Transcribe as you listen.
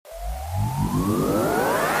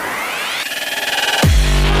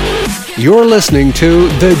You're listening to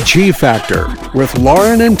The G Factor with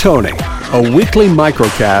Lauren and Tony, a weekly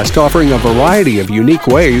microcast offering a variety of unique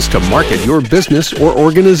ways to market your business or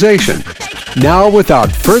organization. Now,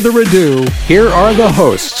 without further ado, here are the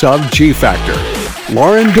hosts of G Factor,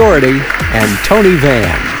 Lauren Doherty and Tony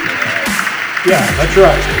Van. Yeah, that's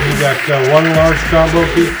right. We got one large combo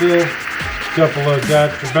pizza, a couple of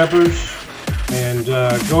Dr. Peppers, and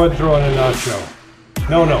go ahead and throw in a nacho.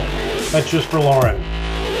 No, that's just for Lauren.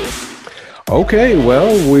 Okay,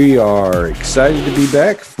 well, we are excited to be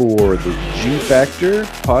back for the G Factor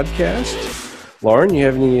podcast. Lauren, you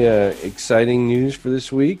have any exciting news for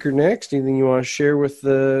this week or next? Anything you want to share with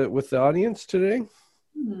the audience today?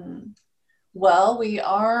 Well, we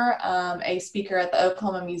are a speaker at the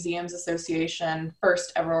Oklahoma Museums Association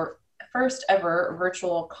first ever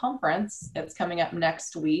virtual conference. It's coming up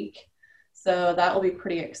next week. So that will be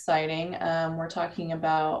pretty exciting. We're talking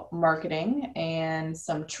about marketing and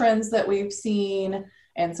some trends that we've seen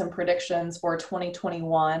and some predictions for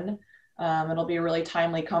 2021. It'll be a really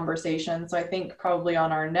timely conversation. So I think probably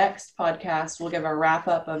on our next podcast, we'll give a wrap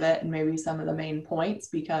up of it and maybe some of the main points,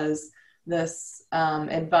 because this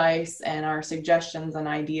advice and our suggestions and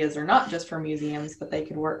ideas are not just for museums, but they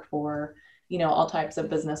could work for, all types of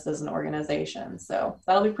businesses and organizations. So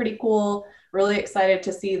that'll be pretty cool. Really excited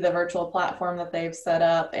to see the virtual platform that they've set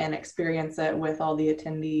up and experience it with all the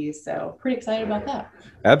attendees. So pretty excited about that.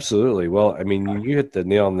 Absolutely. Well, I mean, you hit the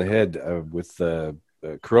nail on the head with the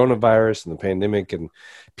coronavirus and the pandemic and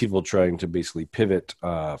people trying to basically pivot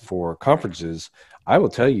for conferences. I will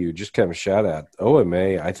tell you, just kind of a shout out,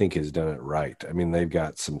 OMA, I think, has done it right. I mean, they've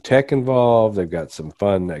got some tech involved. They've got some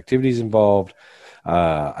fun activities involved.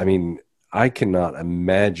 I cannot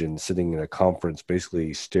imagine sitting in a conference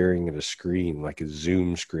basically staring at a screen, like a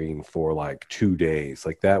Zoom screen, for like 2 days.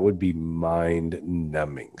 Like, that would be mind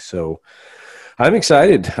numbing. So I'm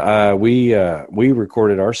excited. We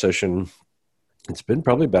recorded our session. It's been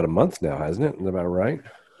probably about a month now, hasn't it? Is that about right?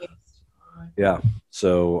 Yeah.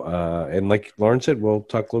 So, and like Lauren said, we'll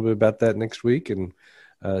talk a little bit about that next week and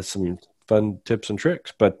some fun tips and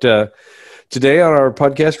tricks. But today on our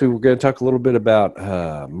podcast, we were going to talk a little bit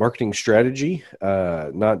about marketing strategy,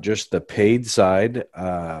 not just the paid side,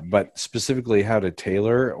 but specifically how to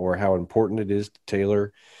tailor, or how important it is to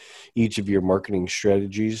tailor each of your marketing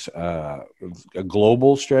strategies, a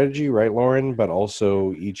global strategy, right, Lauren? But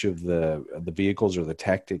also each of the vehicles or the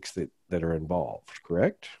tactics that are involved,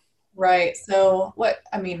 correct? Right. So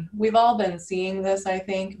we've all been seeing this, I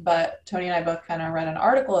think, but Tony and I both kind of read an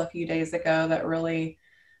article a few days ago that really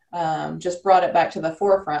just brought it back to the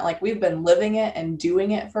forefront. Like, we've been living it and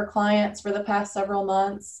doing it for clients for the past several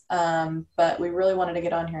months. But we really wanted to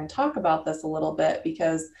get on here and talk about this a little bit,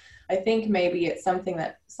 because I think maybe it's something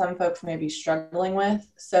that some folks may be struggling with.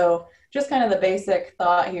 So just kind of the basic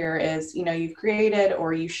thought here is, you've created,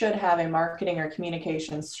 or you should have, a marketing or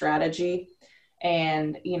communication strategy.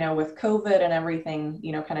 And, with COVID and everything,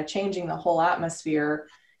 kind of changing the whole atmosphere,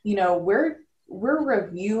 we're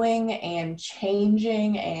reviewing and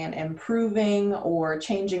changing and improving or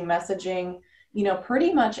changing messaging,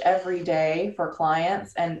 pretty much every day for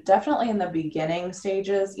clients. And definitely in the beginning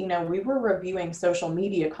stages, we were reviewing social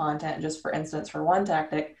media content, just for instance, for one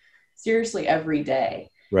tactic, seriously every day.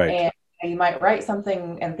 Right. And you might write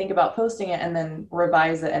something and think about posting it and then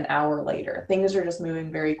revise it an hour later. Things are just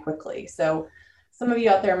moving very quickly. So some of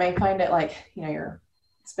you out there may find it like, you're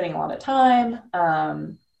spending a lot of time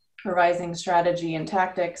revising strategy and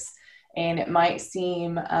tactics, and it might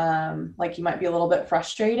seem like you might be a little bit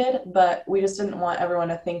frustrated, but we just didn't want everyone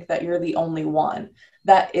to think that you're the only one.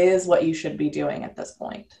 That is what you should be doing at this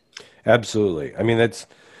point. Absolutely. I mean, it's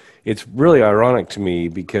really ironic to me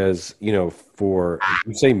because, for,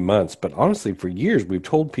 you say months, but honestly, for years, we've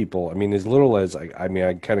told people, as little as, I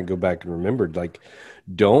kind of go back and remembered, like,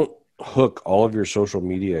 don't hook all of your social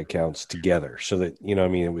media accounts together so that,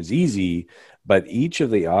 it was easy, but each of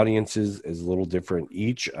the audiences is a little different.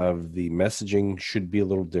 Each of the messaging should be a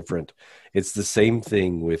little different. It's the same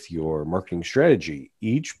thing with your marketing strategy.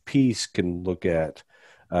 Each piece can look at,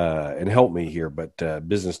 and help me here, but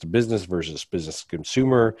business to business versus business to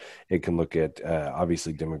consumer. It can look at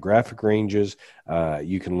obviously demographic ranges.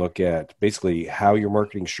 You can look at basically how your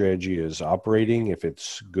marketing strategy is operating, if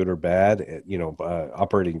it's good or bad,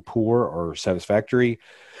 operating poor or satisfactory,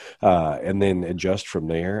 and then adjust from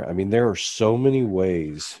there. There are so many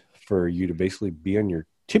ways for you to basically be on your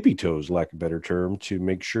tippy toes, lack of a better term, to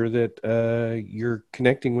make sure that you're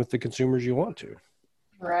connecting with the consumers you want to.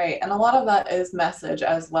 Right. And a lot of that is message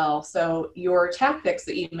as well. So your tactics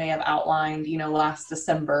that you may have outlined, last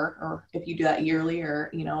December, or if you do that yearly,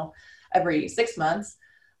 or, every 6 months,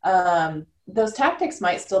 those tactics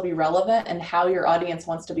might still be relevant and how your audience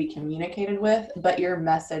wants to be communicated with, but your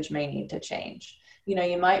message may need to change. You know,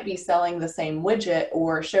 you might be selling the same widget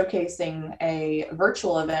or showcasing a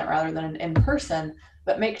virtual event rather than an in-person,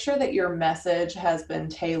 but make sure that your message has been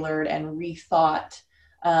tailored and rethought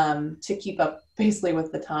to keep up basically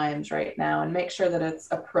with the times right now, and make sure that it's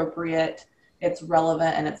appropriate, it's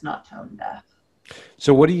relevant, and it's not tone deaf.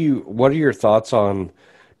 So what are your thoughts on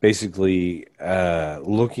basically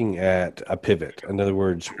looking at a pivot? In other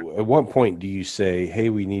words, at what point do you say, hey,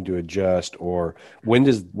 we need to adjust, or when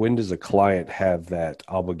does a client have that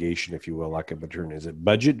obligation, if you will, like a return? Is it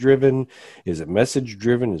budget driven? Is it message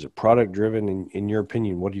driven? Is it product driven? In your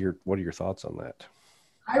opinion, what are your thoughts on that?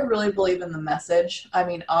 I really believe in the message. I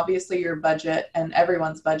mean, obviously your budget and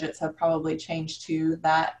everyone's budgets have probably changed too.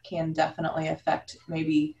 That can definitely affect,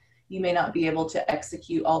 maybe you may not be able to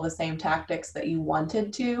execute all the same tactics that you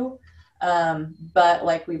wanted to. But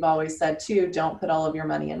like we've always said too, don't put all of your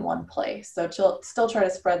money in one place. So still try to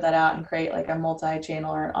spread that out and create like a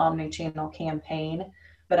multi-channel or an omni-channel campaign.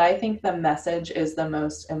 But I think the message is the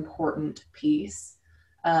most important piece.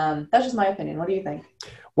 That's just my opinion. What do you think?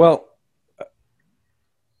 Well,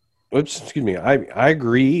 excuse me. I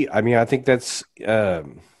agree. I mean, I think that's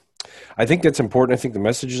important. I think the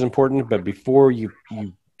message is important, but before you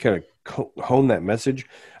kind of hone that message,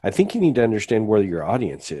 I think you need to understand where your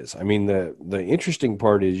audience is. I mean, the interesting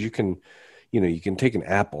part is you can take an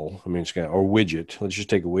Apple, or widget. Let's just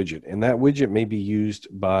take a widget, and that widget may be used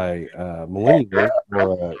by millennials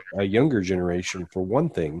or a younger generation for one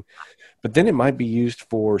thing, but then it might be used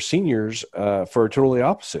for seniors for a totally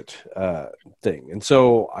opposite thing. And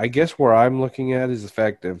so I guess where I'm looking at is the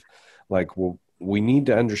fact of like, well, we need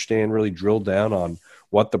to understand, really drill down on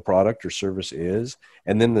what the product or service is.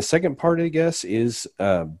 And then the second part, I guess, is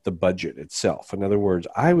the budget itself. In other words,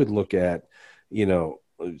 I would look at,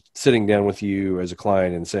 sitting down with you as a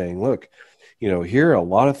client and saying, look, here are a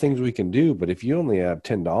lot of things we can do, but if you only have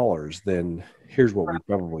 $10, then here's what we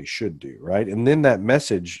probably should do, right? And then that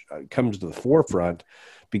message comes to the forefront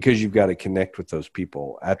because you've got to connect with those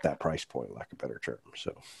people at that price point, like a better term.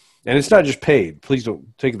 So, and it's not just paid. Please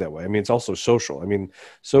don't take it that way. I mean, it's also social. I mean,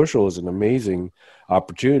 social is an amazing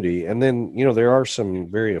opportunity. And then, there are some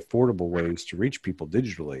very affordable ways to reach people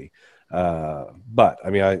digitally. But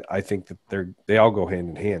I mean, I think that they all go hand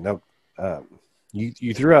in hand. Now,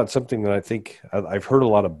 you threw out something that I think I've heard a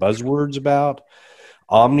lot of buzzwords about,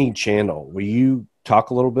 omni-channel. Will you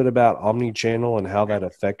talk a little bit about omni-channel and how that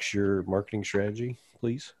affects your marketing strategy,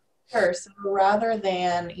 please? Sure. So rather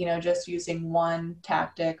than, just using one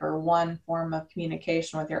tactic or one form of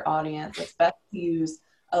communication with your audience, it's best to use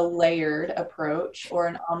a layered approach or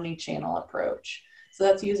an omni-channel approach. So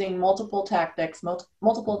that's using multiple tactics,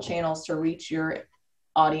 multiple channels to reach your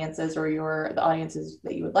audiences or the audiences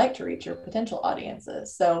that you would like to reach, your potential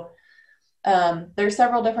audiences. So there's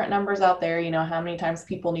several different numbers out there, how many times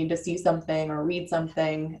people need to see something or read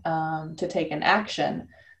something to take an action.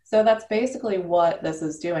 So that's basically what this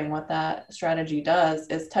is doing. What that strategy does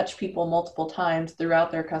is touch people multiple times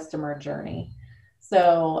throughout their customer journey.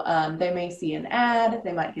 So they may see an ad,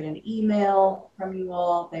 they might get an email from you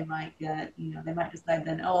all, they might get, they might decide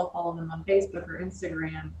then, I'll follow them on Facebook or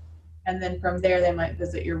Instagram. And then from there, they might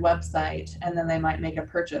visit your website, and then they might make a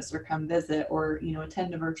purchase or come visit or,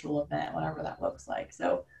 attend a virtual event, whatever that looks like.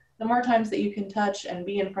 So the more times that you can touch and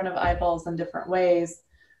be in front of eyeballs in different ways,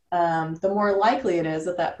 the more likely it is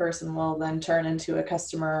that that person will then turn into a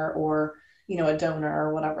customer or, a donor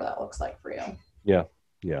or whatever that looks like for you. Yeah,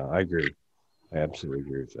 I agree. I absolutely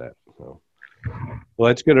agree with that. So, well,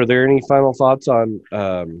 that's good. Are there any final thoughts on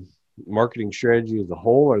marketing strategy as a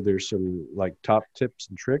whole? Are there some like top tips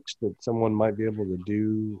and tricks that someone might be able to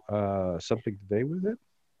do something today with it?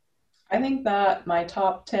 I think that my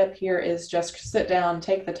top tip here is just sit down,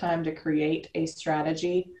 take the time to create a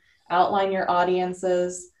strategy, outline your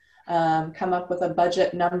audiences, come up with a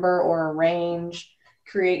budget number or a range,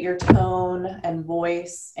 create your tone and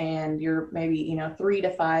voice and your maybe, 3 to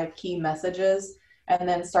 5 key messages, and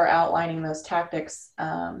then start outlining those tactics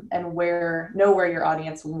and know where your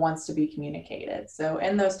audience wants to be communicated. So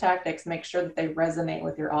in those tactics, make sure that they resonate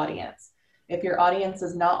with your audience. If your audience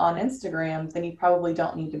is not on Instagram, then you probably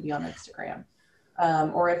don't need to be on Instagram.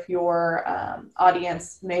 Or if your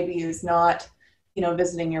audience maybe is not,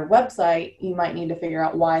 visiting your website, you might need to figure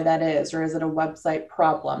out why that is. Or is it a website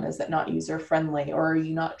problem? Is it not user friendly? Or are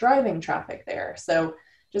you not driving traffic there? So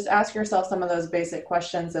just ask yourself some of those basic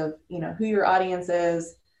questions of, who your audience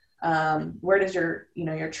is, where does your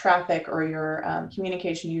traffic or your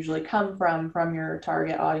communication usually come from your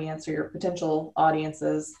target audience or your potential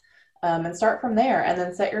audiences, and start from there, and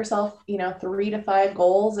then set yourself, 3 to 5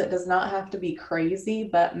 goals. It does not have to be crazy,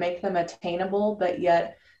 but make them attainable, but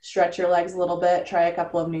yet stretch your legs a little bit, try a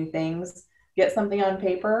couple of new things, get something on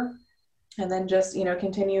paper, and then just,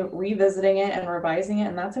 continue revisiting it and revising it.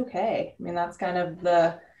 And that's okay. I mean, that's kind of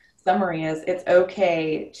the summary, is it's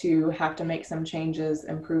okay to have to make some changes,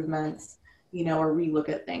 improvements, or relook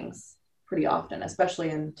at things pretty often, especially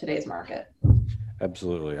in today's market.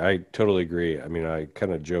 Absolutely. I totally agree. I mean, I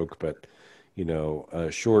kind of joke, but,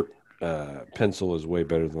 a short pencil is way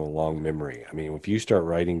better than a long memory. I mean, if you start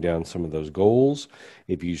writing down some of those goals,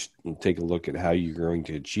 if you take a look at how you're going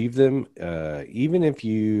to achieve them, even if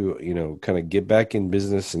you, kind of get back in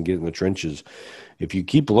business and get in the trenches, if you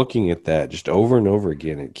keep looking at that just over and over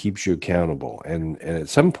again, it keeps you accountable. And at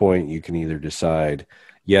some point you can either decide,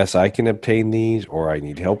 yes, I can obtain these, or I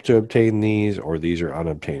need help to obtain these, or these are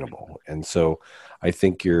unobtainable. And so I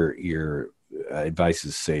think your advice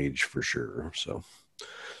is sage for sure. So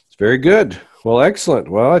it's very good. Well, excellent.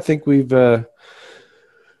 Well, I think we've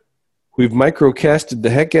microcasted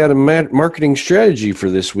the heck out of marketing strategy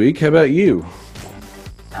for this week. How about you?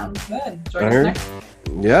 Sounds good. Join us next time.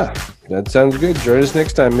 Yeah, that sounds good. Join us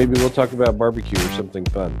next time. Maybe we'll talk about barbecue or something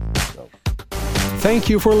fun. So. Thank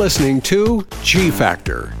you for listening to G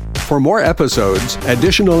Factor. For more episodes,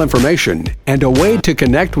 additional information, and a way to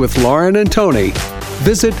connect with Lauren and Tony,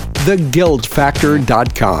 visit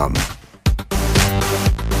theguildfactor.com.